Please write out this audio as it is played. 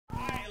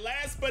And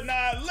last but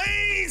not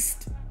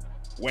least,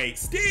 wait,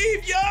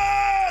 Steve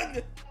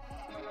Young!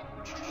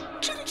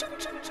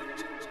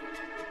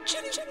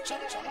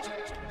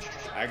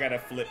 I gotta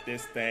flip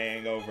this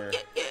thing over.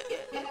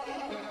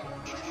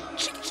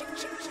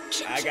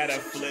 I gotta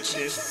flip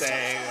this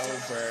thing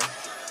over.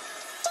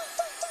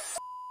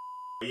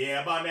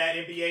 Yeah, I'm on that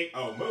NBA.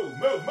 Oh, move.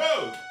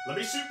 Let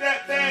me shoot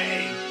that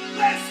thing.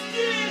 Let's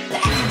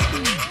get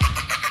it.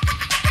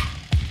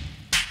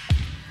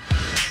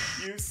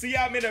 You see,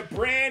 I'm in a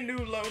brand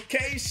new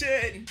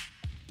location.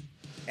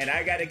 And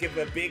I gotta give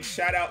a big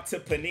shout out to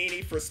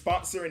Panini for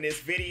sponsoring this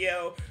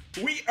video.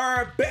 We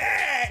are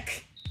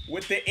back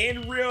with the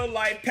in real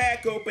life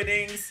pack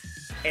openings.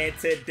 And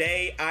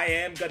today I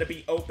am gonna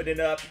be opening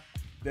up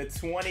the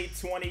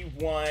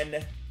 2021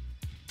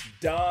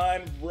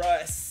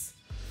 Donruss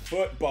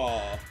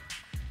football.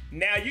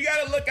 Now you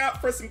gotta look out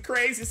for some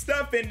crazy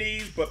stuff in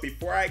these, but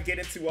before I get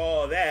into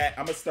all that,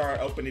 I'm gonna start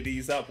opening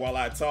these up while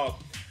I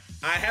talk.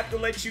 I have to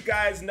let you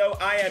guys know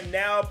I am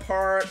now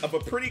part of a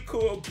pretty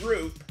cool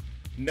group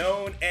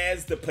known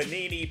as the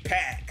Panini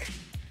Pack.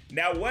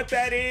 Now what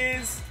that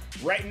is,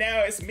 right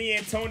now it's me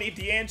and Tony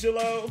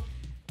D'Angelo.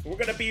 We're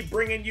gonna be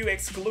bringing you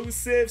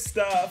exclusive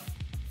stuff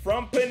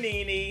from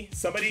Panini,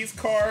 some of these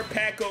card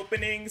pack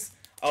openings,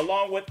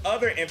 along with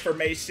other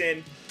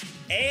information,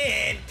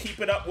 and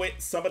keeping up with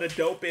some of the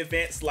dope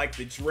events like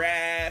the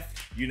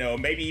draft, you know,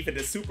 maybe even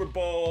the Super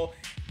Bowl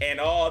and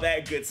all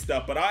that good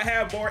stuff. But I'll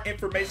have more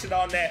information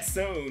on that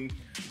soon.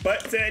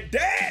 But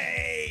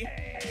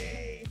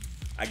today,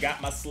 I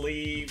got my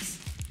sleeves.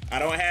 I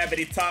don't have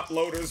any top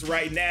loaders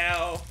right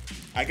now.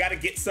 I gotta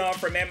get some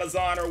from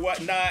Amazon or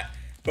whatnot.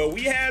 But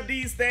we have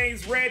these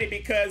things ready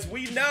because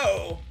we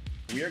know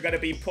we are gonna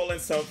be pulling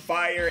some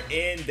fire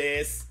in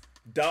this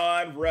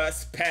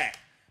Donruss pack.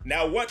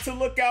 Now, what to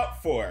look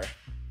out for?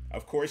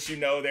 Of course, you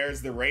know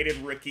there's the rated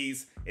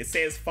rookies. It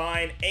says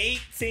find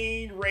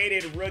 18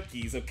 rated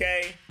rookies,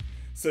 okay?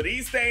 So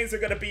these things are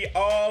gonna be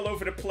all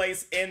over the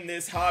place in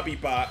this hobby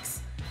box,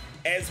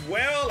 as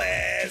well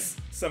as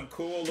some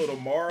cool little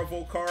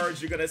Marvel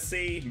cards you're gonna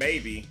see,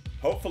 maybe.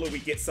 Hopefully we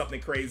get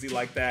something crazy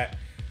like that.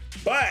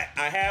 But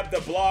I have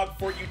the blog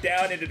for you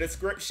down in the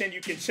description.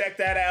 You can check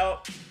that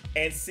out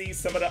and see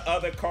some of the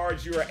other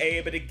cards you are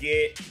able to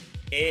get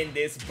in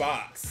this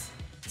box.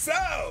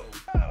 So,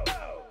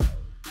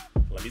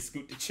 let me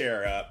scoot the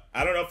chair up.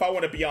 I don't know if I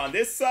want to be on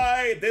this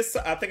side.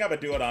 I think I'm gonna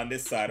do it on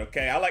this side,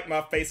 okay? I like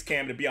my face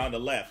cam to be on the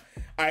left.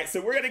 All right, so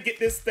we're gonna get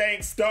this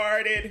thing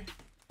started.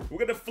 We're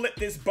gonna flip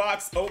this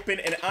box open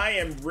and I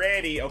am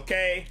ready,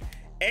 okay?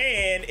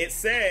 And it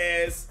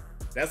says,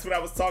 that's what I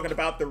was talking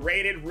about, the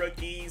rated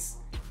rookies,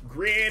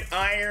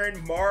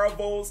 gridiron,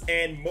 marvels,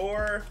 and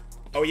more.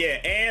 Oh yeah,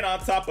 and on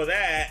top of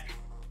that,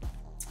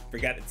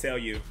 forgot to tell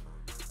you,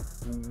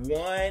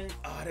 one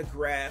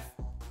autograph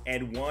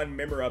and one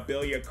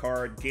memorabilia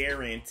card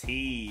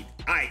guaranteed.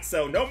 All right,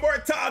 so no more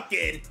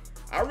talking.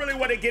 I really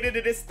want to get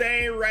into this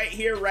thing right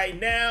here, right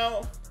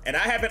now. And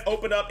I haven't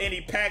opened up any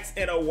packs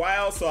in a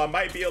while, so I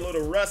might be a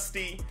little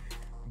rusty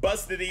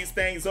busting these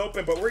things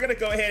open, but we're gonna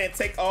go ahead and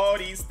take all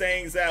these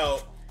things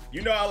out.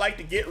 You know I like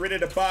to get rid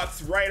of the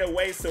box right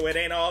away so it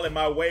ain't all in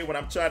my way when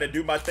I'm trying to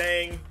do my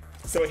thing.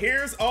 So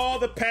here's all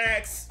the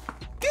packs.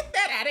 Get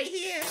that out of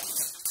here.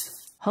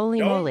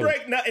 Holy moly. Don't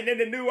break nothing in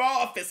the new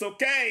office,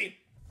 okay?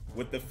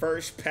 With the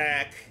first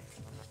pack,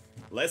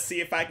 let's see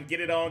if I can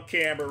get it on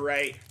camera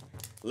right.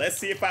 Let's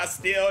see if I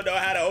still know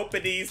how to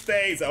open these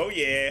things. Oh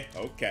yeah,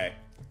 okay.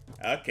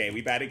 Okay,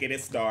 we about to get it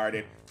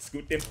started.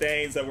 Scoot them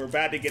things up, we're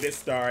about to get it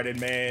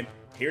started, man.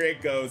 Here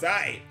it goes. All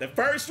right, the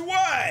first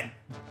one.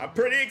 I'm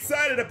pretty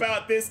excited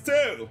about this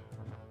too.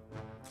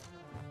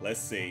 Let's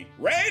see.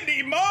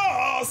 Randy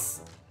Moss.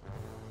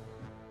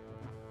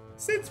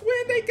 Since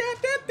when they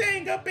got that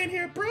thing up in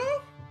here, bro?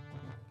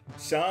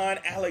 Sean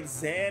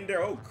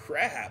Alexander, oh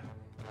crap.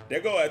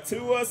 They're going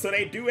to us, so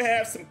they do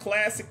have some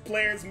classic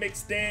players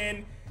mixed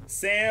in.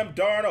 Sam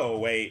Darnold, oh,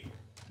 wait.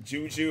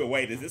 Juju,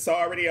 wait, is this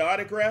already an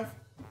autograph?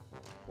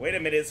 Wait a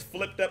minute, it's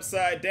flipped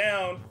upside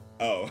down.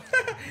 Oh,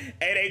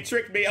 hey, they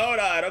tricked me, hold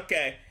on,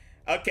 okay.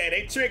 Okay,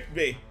 they tricked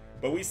me.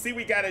 But we see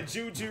we got a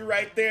Juju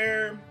right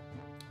there.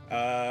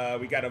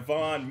 We got a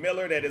Von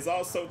Miller that is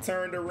also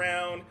turned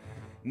around.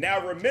 Now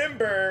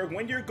remember,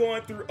 when you're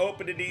going through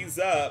opening these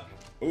up,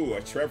 ooh,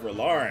 a Trevor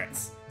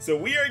Lawrence. So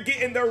we are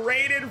getting the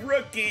rated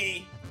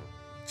rookie,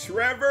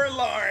 Trevor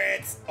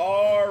Lawrence,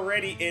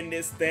 already in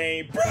this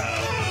thing. Bro!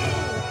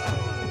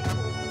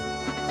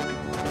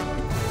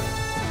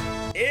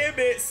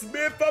 Emmitt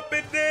Smith up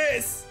in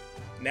this.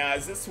 Now,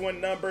 is this one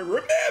numbered?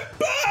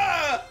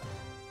 Remember!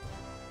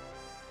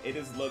 It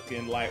is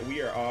looking like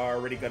we are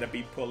already going to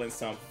be pulling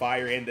some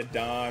fire in the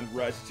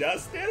Donruss.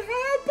 Justin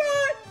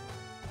Herbert!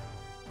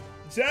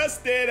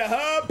 Justin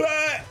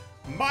Herbert!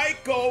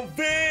 Michael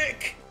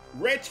Vick!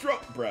 Retro,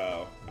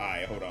 bro. All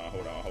right, hold on.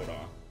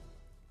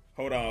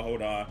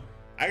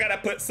 I gotta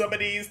put some of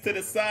these to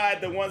the side,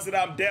 the ones that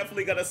I'm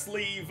definitely gonna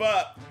sleeve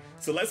up.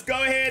 So let's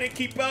go ahead and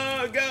keep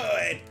on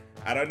going.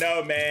 I don't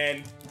know,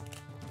 man.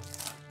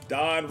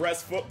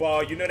 Donruss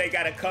football, you know they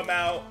gotta come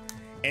out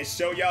and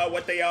show y'all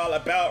what they all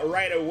about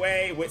right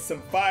away with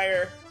some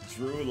fire.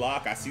 Drew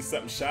Lock, I see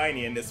something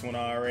shiny in this one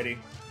already.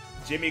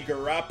 Jimmy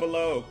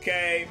Garoppolo,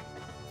 okay.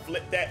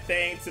 Flip that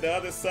thing to the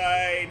other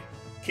side.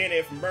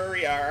 Kenneth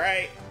Murray, all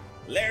right.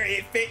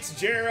 Larry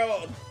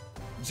Fitzgerald.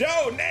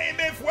 Joe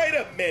Namath, wait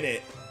a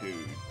minute. Dude,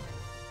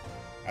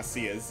 I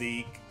see a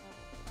Zeke.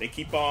 They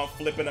keep on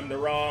flipping them the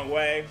wrong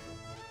way.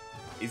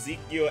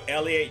 Ezekiel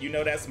Elliott, you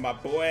know that's my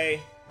boy.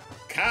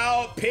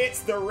 Kyle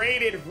Pitts, the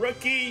rated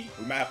rookie.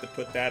 We might have to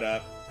put that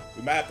up.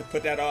 We might have to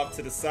put that off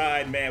to the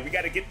side, man. We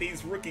got to get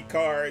these rookie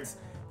cards.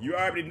 You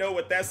already know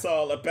what that's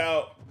all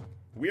about.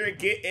 We're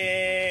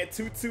getting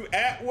Tutu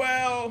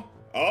Atwell.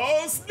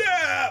 Oh,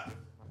 snap!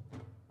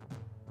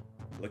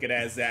 Look at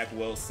that Zach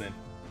Wilson.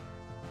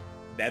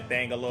 That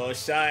thing a little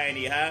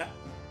shiny, huh?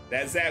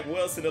 That Zach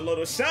Wilson a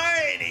little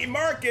shiny.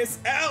 Marcus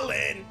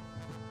Allen.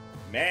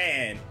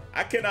 Man,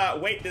 I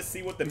cannot wait to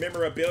see what the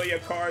memorabilia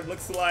card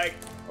looks like,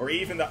 or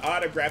even the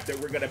autograph that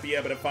we're going to be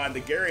able to find, the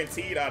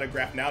guaranteed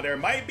autograph. Now, there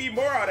might be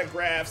more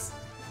autographs.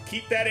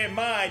 Keep that in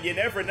mind. You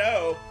never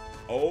know.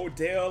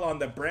 Odell on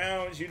the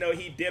Browns. You know,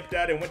 he dipped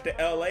out and went to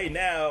LA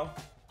now.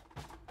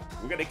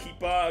 We're going to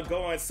keep on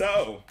going.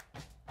 So,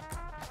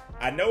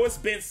 I know it's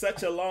been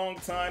such a long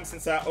time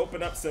since I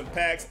opened up some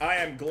packs. I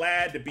am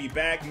glad to be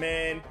back,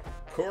 man.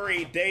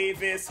 Corey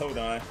Davis. Hold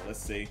on. Let's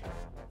see.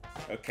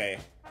 Okay.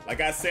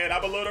 Like I said,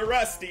 I'm a little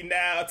rusty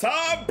now.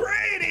 Tom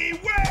Brady,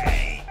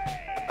 wait!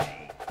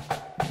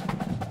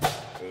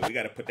 Ooh, we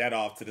got to put that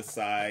off to the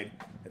side.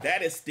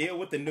 That is still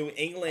with the New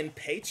England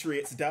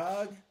Patriots,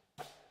 dog.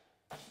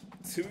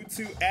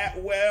 Tutu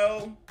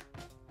Atwell.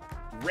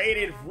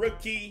 Rated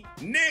rookie,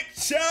 Nick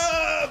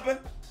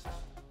Chubb.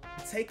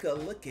 Take a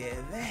look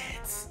at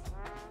that.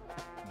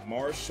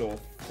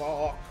 Marshall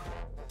Faulk.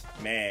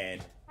 Man,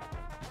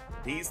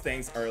 these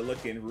things are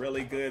looking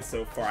really good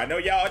so far. I know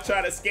y'all are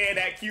trying to scan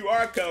that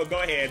QR code.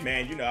 Go ahead,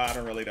 man. You know I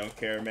don't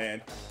care,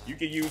 man. You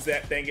can use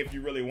that thing if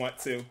you really want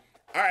to.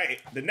 All right,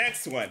 the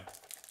next one.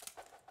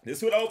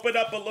 This would open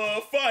up a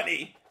little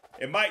funny.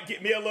 It might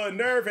get me a little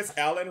nervous.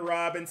 Allen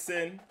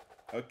Robinson.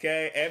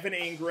 Okay, Evan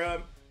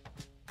Ingram.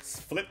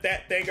 Flip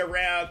that thing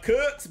around.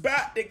 Cook's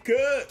about to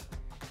cook.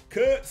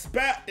 Cook's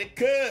about to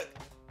cook.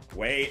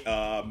 Wait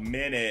a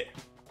minute.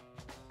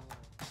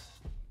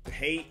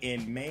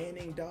 Peyton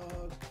Manning,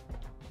 dog.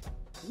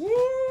 Woo!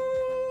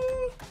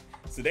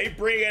 So they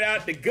bringing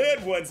out the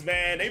good ones,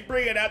 man. They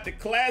bringing out the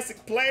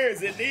classic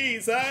players in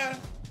these, huh?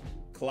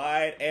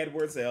 Clyde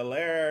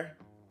Edwards-Helaire.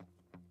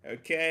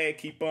 Okay,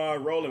 keep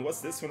on rolling.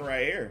 What's this one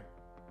right here?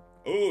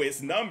 Ooh,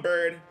 it's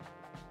numbered.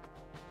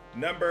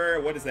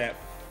 Number, what is that?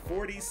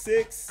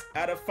 46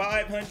 out of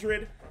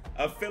 500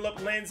 of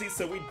Philip Lindsay.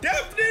 So we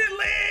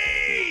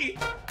definitely...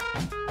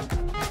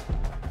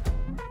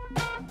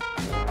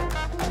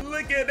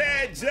 Look at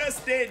that,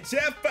 Justin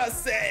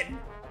Jefferson.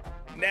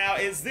 Now,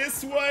 is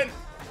this one...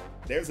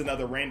 There's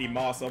another Randy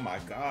Moss. Oh my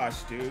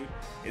gosh, dude.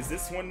 Is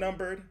this one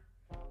numbered?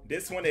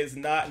 This one is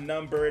not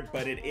numbered,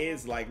 but it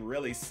is like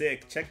really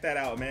sick. Check that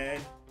out, man.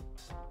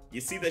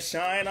 You see the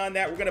shine on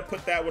that? We're gonna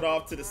put that one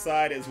off to the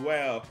side as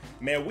well.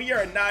 Man, we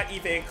are not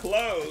even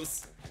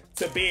close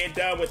to being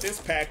done with this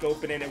pack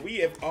opening, and we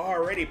have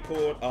already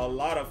pulled a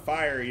lot of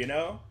fire, you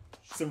know?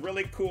 Some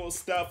really cool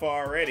stuff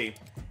already.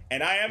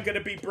 And I am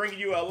gonna be bringing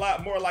you a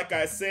lot more, like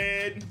I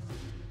said.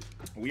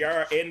 We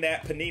are in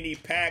that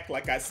Panini pack,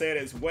 like I said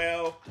as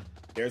well.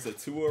 There's a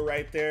Tua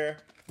right there.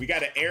 We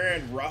got an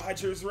Aaron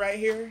Rodgers right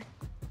here.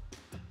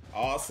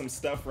 Awesome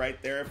stuff right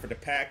there for the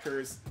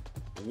Packers.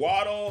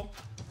 Waddle.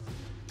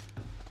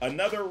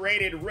 Another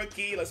rated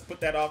rookie. Let's put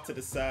that off to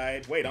the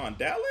side. Wait, on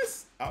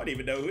Dallas? I don't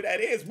even know who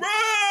that is.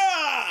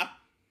 Rah!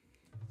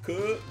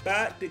 Cook,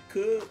 back to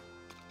cook.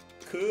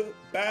 Cook,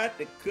 back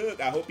to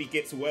cook. I hope he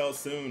gets well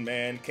soon,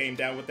 man. Came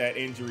down with that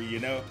injury, you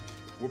know.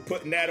 We're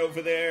putting that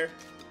over there.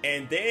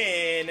 And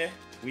then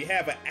we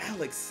have an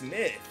Alex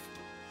Smith.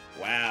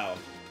 Wow.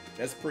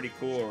 That's pretty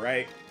cool,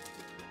 right?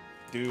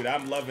 Dude,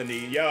 I'm loving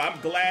these. Yo, I'm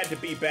glad to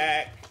be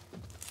back.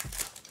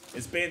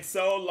 It's been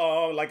so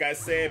long, like I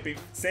said,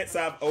 since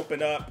I've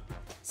opened up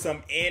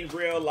some in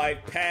real life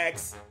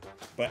packs.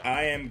 But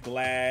I am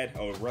glad.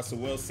 Oh, Russell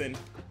Wilson,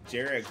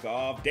 Jared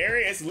Goff,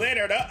 Darius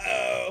Leonard.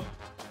 Uh-oh.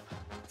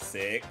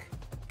 Sick.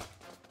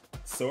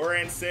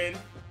 Sorensen,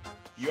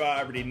 you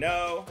already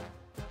know.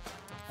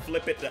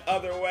 Flip it the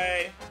other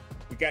way.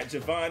 We got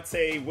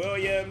Javonte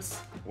Williams.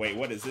 Wait,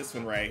 what is this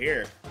one right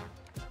here?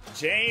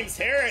 James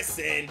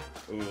Harrison.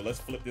 Ooh, let's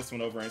flip this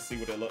one over and see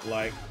what it looked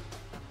like.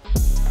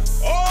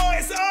 Oh,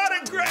 it's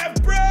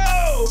autographed,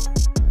 bro!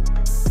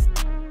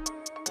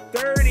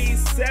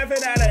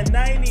 37 out of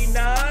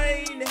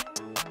 99.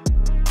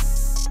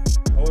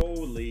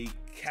 Holy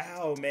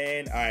cow,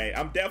 man. All right,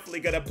 I'm definitely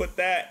going to put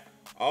that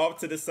off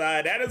to the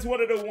side. That is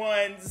one of the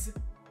ones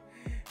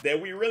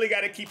that we really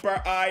got to keep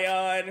our eye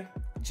on.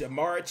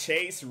 Jamar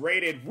Chase,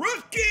 rated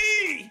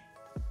rookie!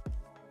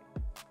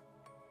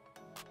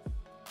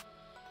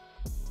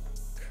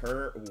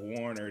 Kurt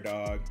Warner,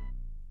 dog.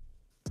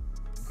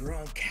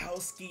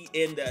 Gronkowski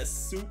in the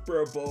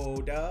Super Bowl,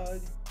 dog.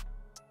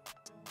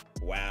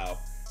 Wow.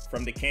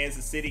 from the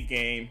Kansas City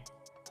game.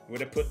 We're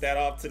gonna put that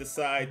off to the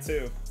side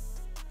too.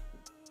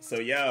 So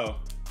yo,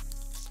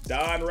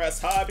 Donruss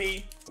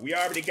Hobby, we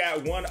already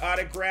got one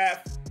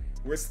autograph.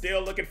 We're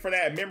still looking for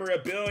that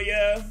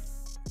memorabilia.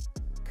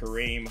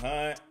 Kareem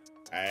Hunt.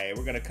 All right,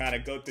 we're gonna kind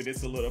of go through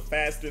this a little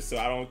faster so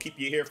I don't keep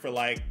you here for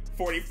like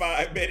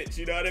 45 minutes,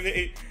 you know what I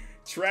mean?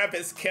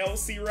 Travis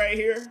Kelce right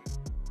here.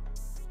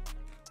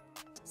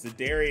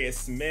 Zadarius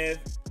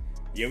Smith.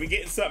 Yeah, we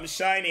getting something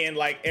shiny in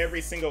like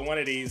every single one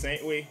of these,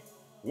 ain't we?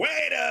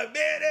 Wait a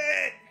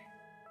minute!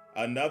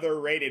 Another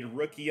rated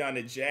rookie on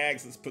the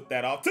Jags. Let's put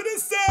that off to the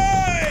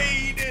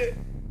side!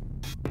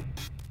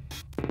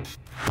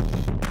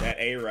 That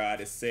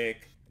A-Rod is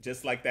sick.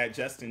 Just like that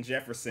Justin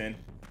Jefferson.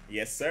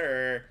 Yes,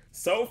 sir.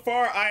 So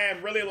far, I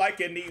am really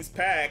liking these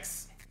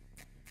packs.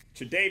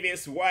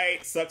 Tre'Davious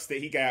White. Sucks that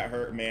he got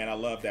hurt, man. I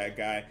love that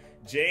guy.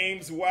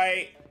 James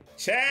White.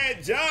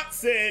 Chad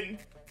Johnson.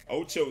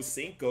 Ocho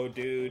Cinco,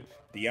 dude.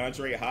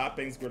 DeAndre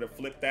Hopkins. Going to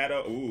flip that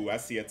up. Ooh, I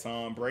see a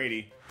Tom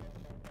Brady.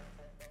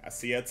 I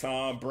see a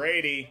Tom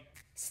Brady.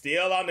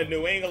 Still on the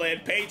New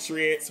England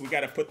Patriots. We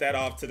got to put that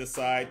off to the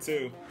side,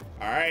 too.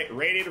 All right,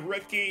 rated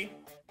rookie.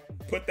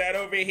 Put that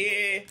over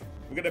here.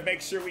 We're going to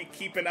make sure we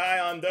keep an eye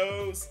on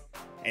those.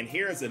 And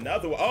here's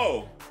another one.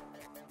 Oh,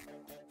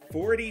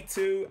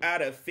 42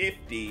 out of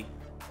 50.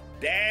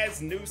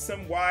 Daz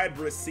Newsome, wide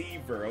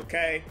receiver,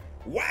 okay?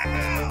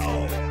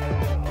 Wow!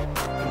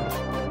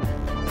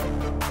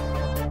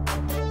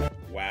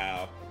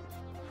 Wow.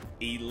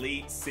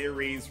 Elite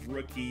Series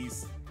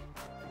rookies.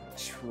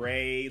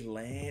 Trey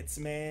Lance,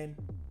 man.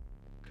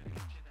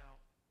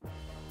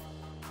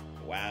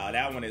 Wow,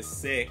 that one is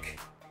sick.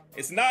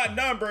 It's not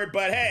numbered,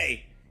 but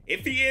hey,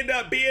 if he end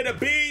up being a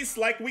beast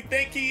like we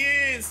think he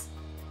is,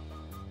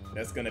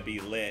 that's gonna be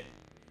lit.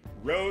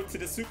 Road to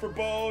the Super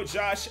Bowl,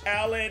 Josh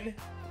Allen.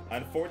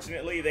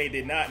 Unfortunately, they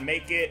did not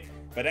make it,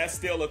 but that's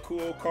still a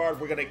cool card.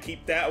 We're gonna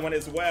keep that one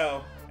as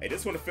well. Hey,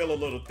 this one feel a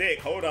little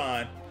thick. Hold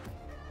on.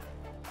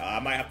 I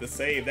might have to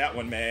save that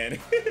one, man.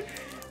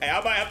 Hey,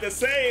 I might have to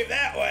save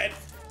that one.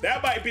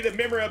 That might be the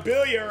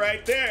memorabilia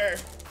right there.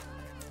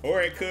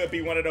 Or it could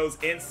be one of those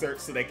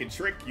inserts so they can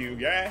trick you,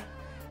 yeah?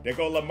 There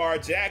go Lamar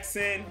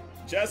Jackson,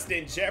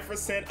 Justin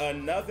Jefferson,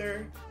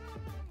 another.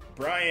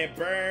 Brian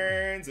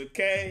Burns,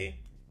 okay.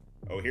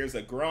 Oh, here's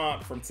a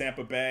Gronk from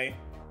Tampa Bay.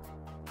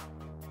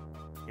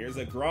 Here's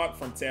a Gronk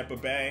from Tampa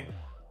Bay.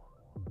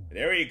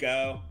 There you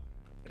go.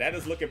 That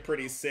is looking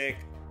pretty sick.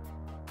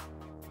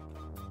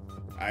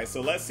 All right,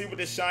 so let's see what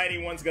the shiny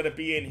one's gonna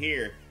be in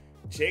here.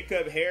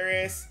 Jacob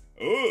Harris.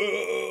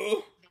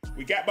 Ooh.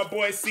 We got my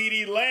boy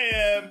CeeDee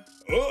Lamb.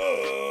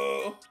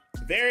 Ooh.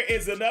 There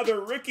is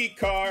another rookie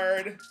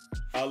card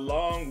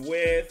along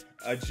with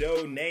a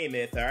Joe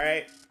Namath, all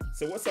right?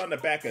 So what's on the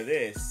back of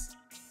this?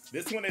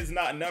 This one is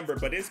not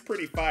numbered, but it's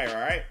pretty fire,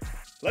 all right?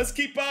 Let's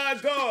keep on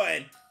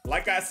going.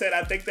 Like I said,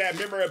 I think that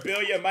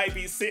memorabilia might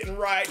be sitting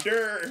right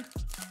there.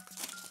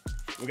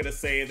 We're gonna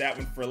save that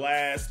one for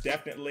last,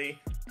 definitely.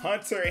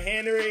 Hunter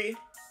Henry.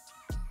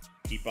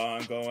 Keep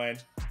on going.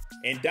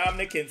 And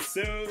Dominic and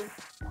Sue.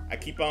 I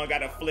keep on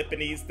gotta flipping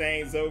these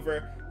things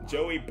over.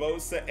 Joey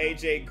Bosa,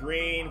 AJ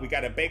Green. We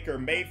got a Baker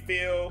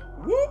Mayfield.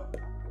 Whoop.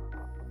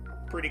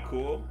 Pretty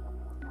cool.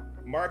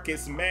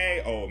 Marcus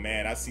May. Oh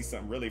man, I see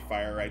something really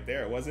fire right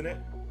there, wasn't it?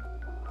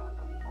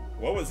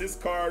 What was this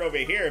card over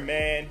here,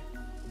 man?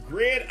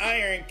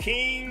 Gridiron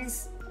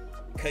Kings.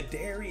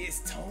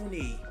 Kadarius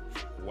Toney.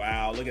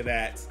 Wow, look at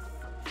that.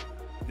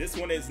 This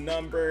one is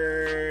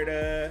numbered,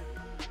 I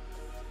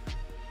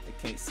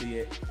can't see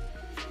it.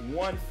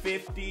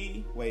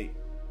 150, wait,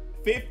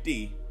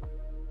 50.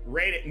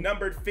 Rated,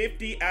 numbered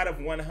 50 out of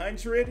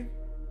 100.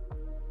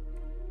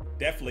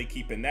 Definitely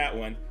keeping that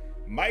one.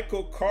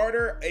 Michael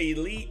Carter,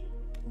 Elite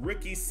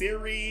Rookie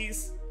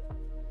Series.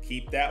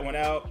 Keep that one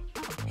out.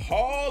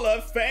 Hall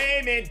of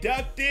Fame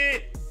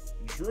inducted,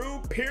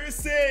 Drew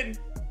Pearson.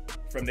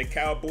 From the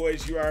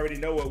Cowboys, you already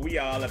know what we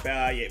all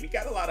about. Yeah, we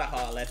got a lot of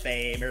Hall of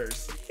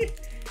Famers.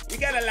 We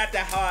got a lot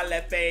of Hall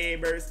of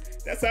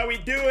Famers. That's how we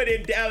do it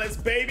in Dallas,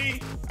 baby.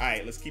 All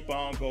right, let's keep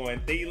on going.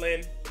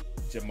 Thielen,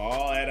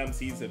 Jamal Adams,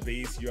 he's a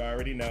beast, you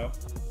already know.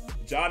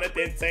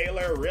 Jonathan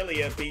Taylor,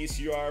 really a beast,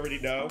 you already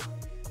know.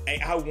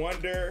 Hey, I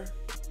wonder,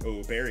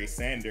 oh, Barry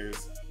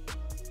Sanders.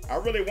 I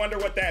really wonder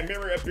what that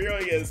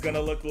memorabilia is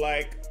gonna look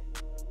like.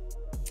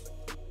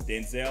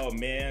 Denzel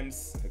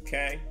Mims,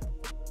 okay.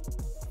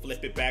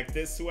 Flip it back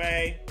this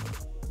way.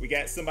 We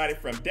got somebody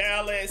from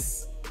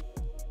Dallas.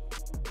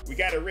 We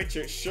got a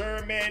Richard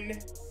Sherman.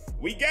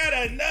 We got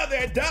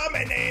another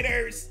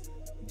Dominators.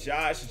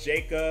 Josh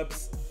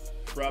Jacobs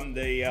from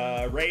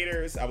the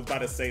Raiders. I was about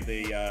to say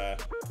the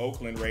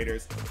Oakland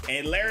Raiders.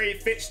 And Larry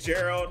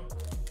Fitzgerald.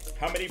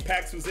 How many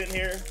packs was in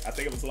here? I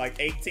think it was like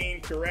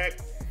 18,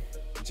 correct?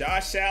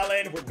 Josh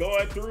Allen, we're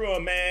going through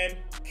them, man.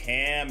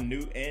 Cam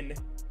Newton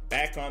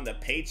back on the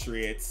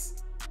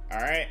Patriots. All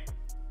right.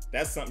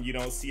 That's something you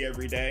don't see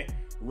every day.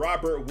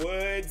 Robert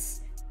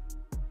Woods.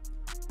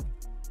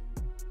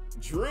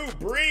 Drew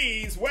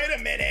Brees. Wait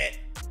a minute.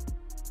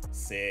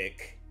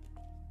 Sick.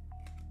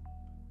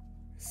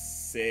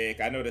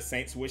 Sick. I know the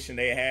Saints wishing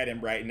they had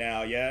him right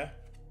now, yeah?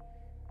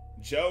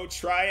 Joe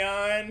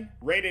Tryon,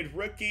 rated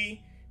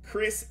rookie.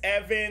 Chris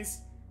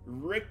Evans,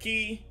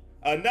 rookie.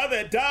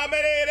 Another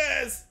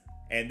Dominators.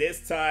 And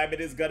this time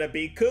it is going to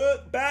be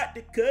Cook, back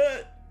to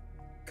Cook.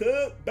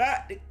 Cook,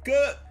 back to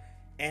Cook.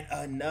 And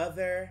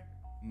another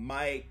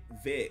Mike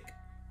Vick.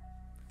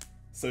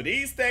 So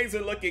these things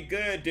are looking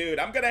good, dude.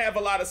 I'm going to have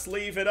a lot of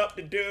sleeving up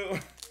to do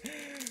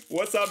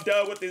once I'm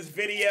done with this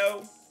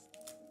video.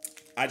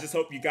 I just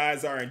hope you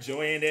guys are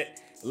enjoying it.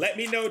 Let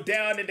me know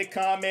down in the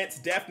comments,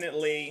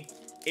 definitely,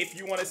 if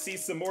you want to see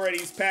some more of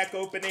these pack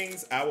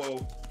openings. I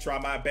will try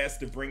my best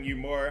to bring you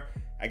more.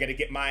 I got to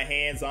get my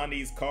hands on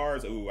these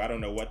cards. Ooh, I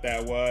don't know what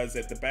that was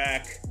at the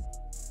back.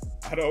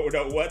 I don't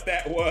know what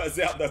that was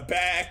out the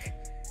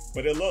back,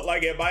 but it looked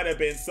like it might have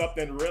been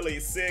something really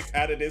sick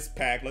out of this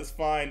pack. Let's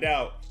find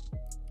out.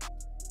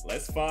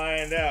 Let's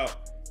find out.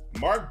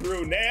 Mark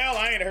Brunell,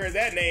 I ain't heard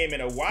that name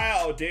in a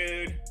while,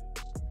 dude.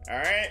 All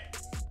right.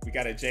 We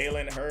got a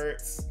Jalen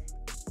Hurts.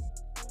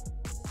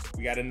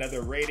 We got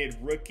another rated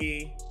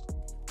rookie.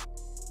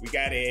 We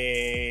got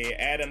a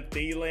Adam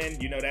Thielen.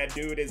 You know that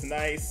dude is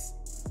nice.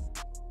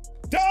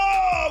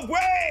 Dog,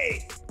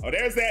 wait! Oh,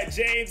 there's that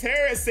James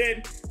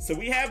Harrison. So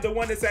we have the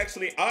one that's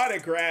actually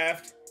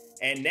autographed.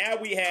 And now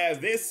we have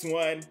this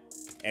one.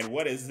 And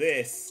what is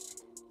this?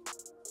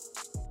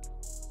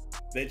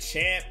 The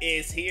champ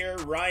is here,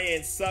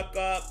 Ryan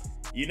Suckup.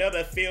 You know,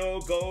 the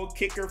field goal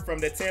kicker from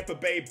the Tampa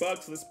Bay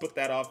Bucks. Let's put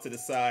that off to the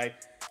side.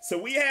 So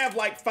we have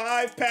like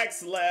 5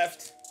 packs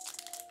left.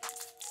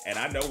 And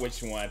I know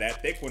which one.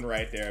 That thick one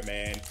right there,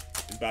 man,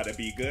 is about to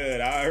be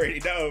good. I already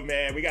know,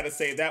 man. We got to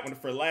save that one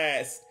for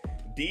last.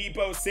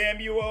 Deebo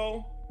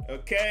Samuel,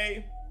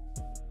 okay.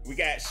 We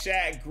got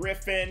Shaq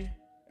Griffin,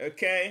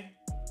 okay.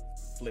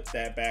 Flip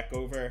that back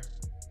over.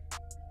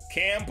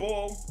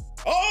 Campbell.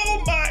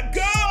 Oh my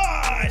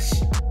gosh!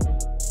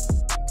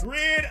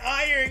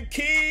 Gridiron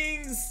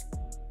Kings.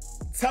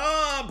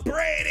 Tom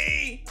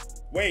Brady.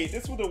 Wait,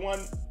 this was the one.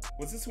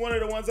 Was this one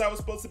of the ones I was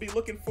supposed to be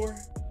looking for?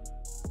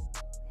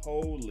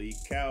 Holy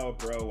cow,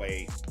 bro.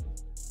 Wait.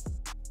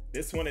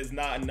 This one is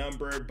not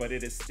numbered, but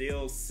it is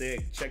still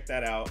sick. Check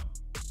that out.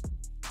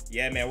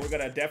 Yeah, man, we're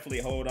going to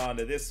definitely hold on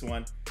to this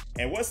one.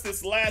 And what's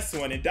this last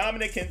one? And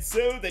Dominican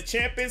Sue, the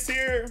champ is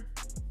here.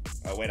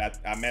 Oh, wait,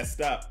 I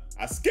messed up.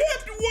 I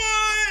skipped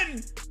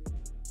one.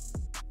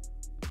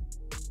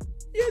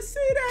 You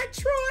see that,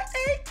 Troy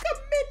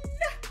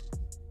Aikman?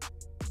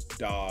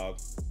 Dog.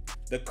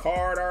 The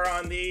card art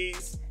on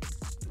these,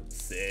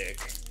 sick.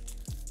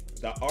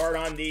 The art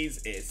on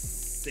these is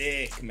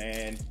sick,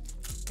 man.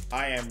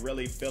 I am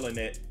really feeling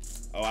it.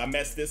 Oh, I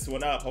messed this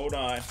one up. Hold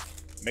on.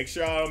 Make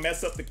sure I don't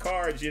mess up the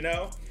cards, you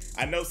know?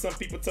 I know some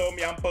people told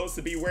me I'm supposed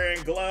to be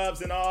wearing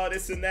gloves and all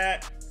this and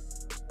that.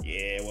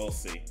 Yeah, we'll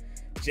see.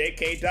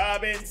 J.K.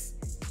 Dobbins.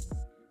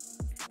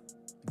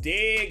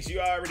 Diggs, you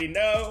already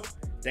know.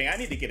 Dang, I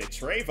need to get a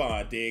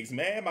Trayvon Diggs,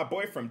 man. My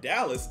boy from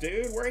Dallas,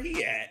 dude. Where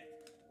he at?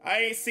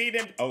 I ain't seen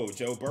him. Oh,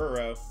 Joe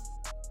Burrow.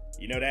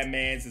 You know that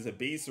man's is a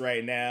beast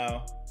right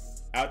now.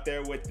 Out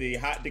there with the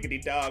hot diggity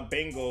dog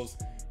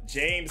Bengals.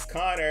 James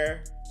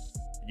Conner.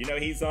 You know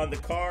he's on the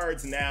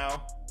cards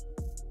now.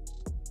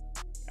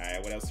 All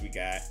right, what else we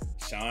got?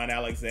 Sean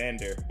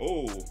Alexander.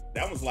 Ooh,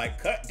 that was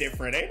like cut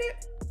different, ain't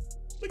it?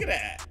 Look at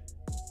that.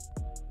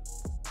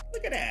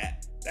 Look at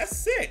that. That's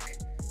sick.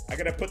 I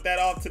gotta put that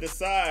off to the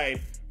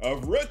side. A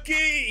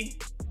rookie.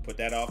 Put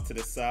that off to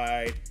the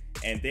side.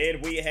 And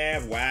then we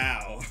have,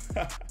 wow.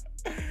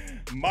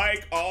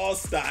 Mike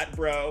Allstott,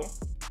 bro.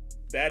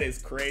 That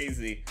is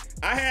crazy.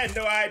 I had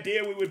no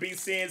idea we would be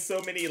seeing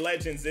so many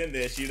legends in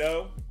this, you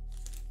know?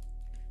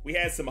 We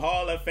had some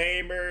Hall of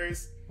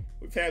Famers.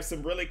 We've had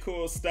some really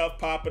cool stuff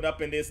popping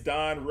up in this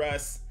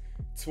Donruss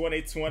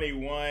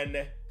 2021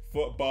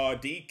 football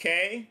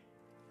DK.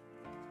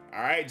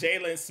 All right,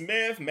 Jalen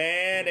Smith,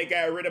 man, they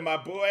got rid of my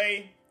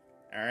boy.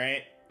 All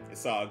right,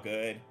 it's all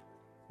good.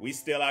 We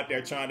still out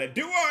there trying to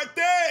do our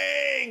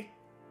thing.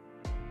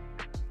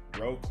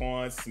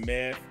 Roquan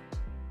Smith.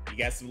 You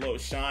got some little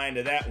shine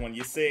to that one,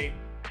 you see?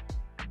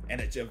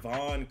 And a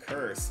Javon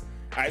Curse.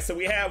 All right, so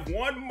we have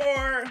one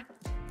more,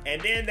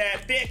 and then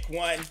that thick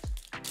one.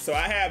 So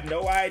I have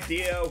no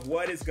idea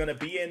what is going to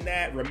be in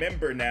that.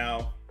 Remember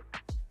now,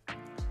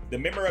 the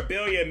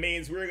memorabilia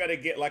means we're going to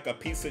get like a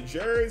piece of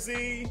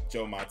jersey.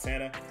 Joe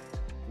Montana.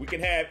 We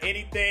can have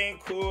anything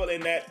cool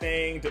in that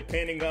thing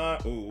depending on...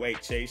 Ooh,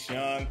 wait, Chase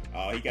Young.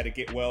 Oh, he got to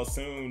get well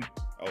soon.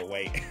 Oh,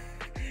 wait.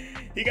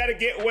 He got to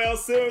get well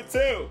soon,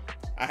 too.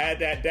 I had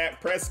that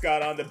Dak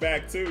Prescott on the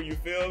back, too. You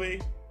feel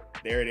me?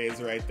 There it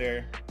is right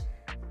there.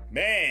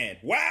 Man,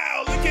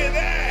 wow, look at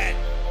that.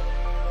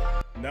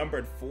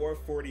 Numbered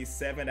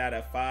 447 out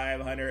of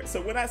 500.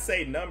 So when I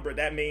say number,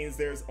 that means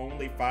there's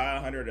only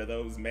 500 of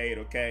those made,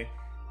 okay?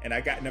 And I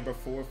got number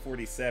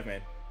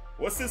 447.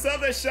 What's this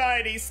other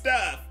shiny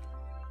stuff?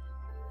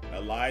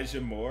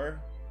 Elijah Moore,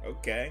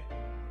 okay.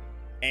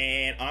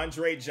 And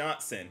Andre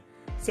Johnson.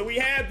 So we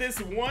have this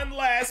one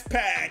last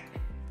pack.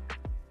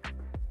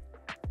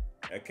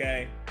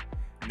 Okay.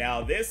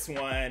 Now this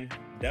one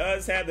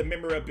does have the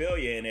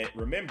memorabilia in it.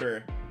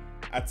 Remember,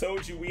 I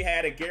told you we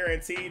had a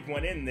guaranteed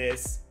one in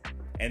this.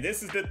 And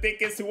this is the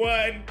thickest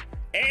one.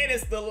 And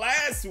it's the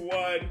last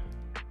one.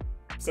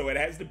 So it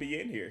has to be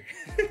in here.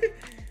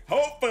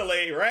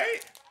 Hopefully, right?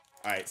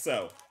 All right,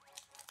 so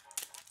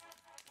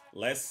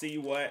let's see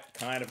what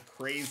kind of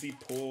crazy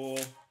pull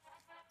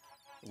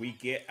we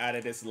get out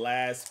of this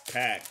last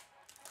pack.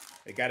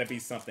 It gotta be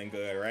something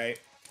good, right?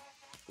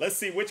 Let's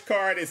see, which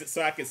card is it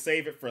so I can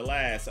save it for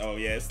last? Oh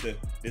yeah, it's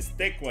this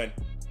thick one.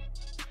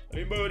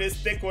 Let me move this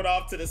thick one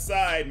off to the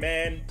side,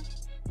 man.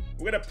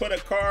 We're gonna put a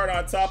card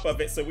on top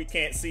of it so we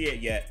can't see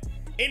it yet.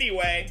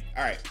 Anyway,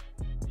 all right.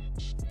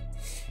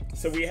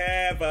 So we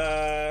have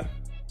a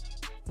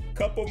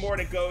couple more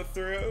to go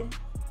through.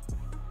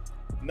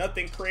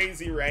 Nothing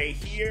crazy right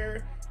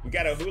here. We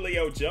got a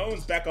Julio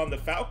Jones back on the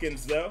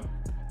Falcons though.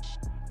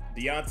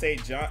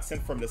 Deontay Johnson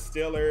from the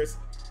Steelers.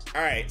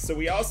 All right, so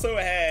we also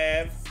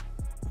have,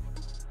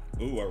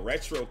 ooh, a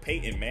retro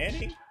Peyton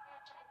Manning.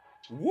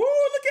 Woo,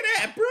 look at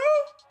that,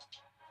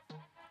 bro.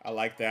 I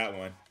like that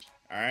one.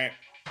 All right.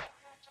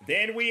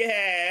 Then we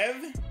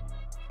have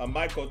a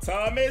Michael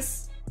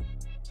Thomas.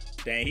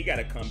 Dang, he got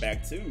to come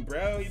back too,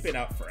 bro. He's been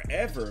out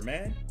forever,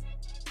 man.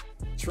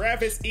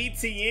 Travis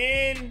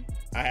Etienne.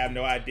 I have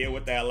no idea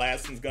what that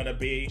last one's going to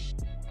be.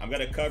 I'm going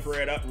to cover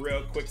it up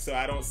real quick so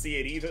I don't see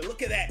it either.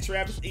 Look at that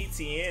Travis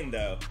Etienne,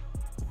 though.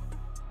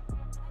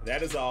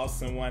 That is an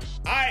awesome one.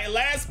 All right,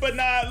 last but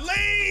not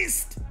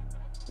least.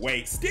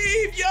 Wait,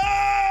 Steve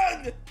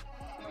Young.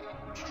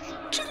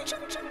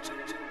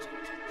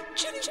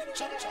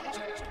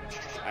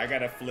 I got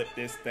to flip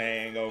this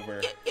thing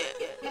over.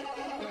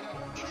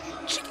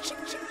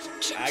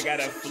 I got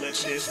to flip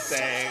this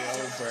thing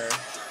over.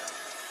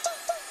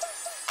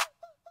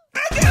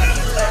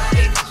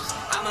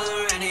 I'ma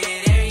run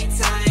it every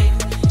time.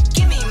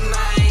 Give me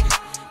mine.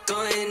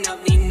 Going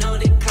up, need no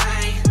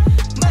decline.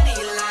 Money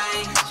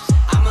line.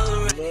 I'ma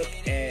run Look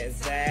at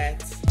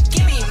that.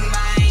 Give me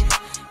mine.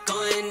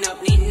 Going up,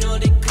 need no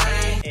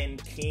decline.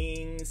 And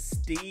King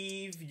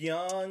Steve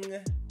Young,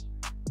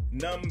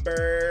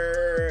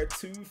 number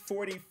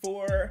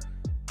 244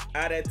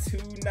 out of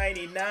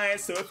 299.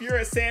 So if you're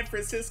a San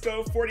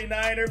Francisco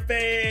 49er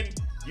fan,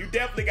 you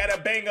definitely got to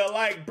bang a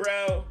like,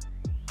 bro.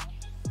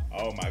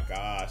 Oh my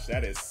gosh,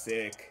 that is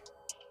sick.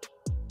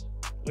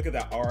 Look at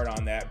the art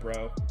on that,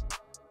 bro.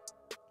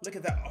 Look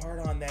at the art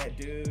on that,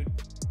 dude.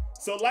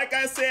 So like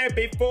I said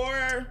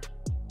before,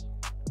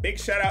 big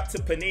shout out to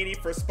Panini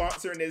for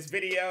sponsoring this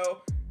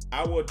video.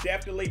 I will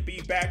definitely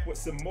be back with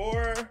some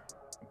more.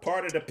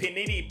 Part of the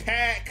Panini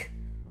pack.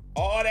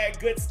 All that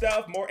good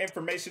stuff. More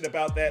information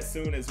about that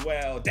soon as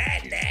well.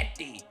 That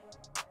natty.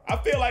 I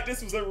feel like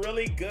this was a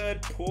really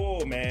good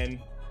pull, man.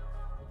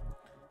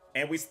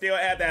 And we still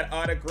have that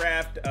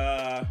autographed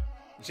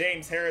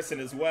James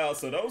Harrison as well.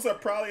 So those are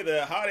probably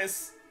the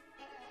hottest.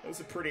 Those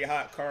are pretty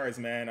hot cards,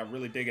 man. I'm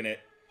really digging it.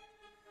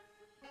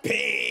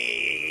 Peace.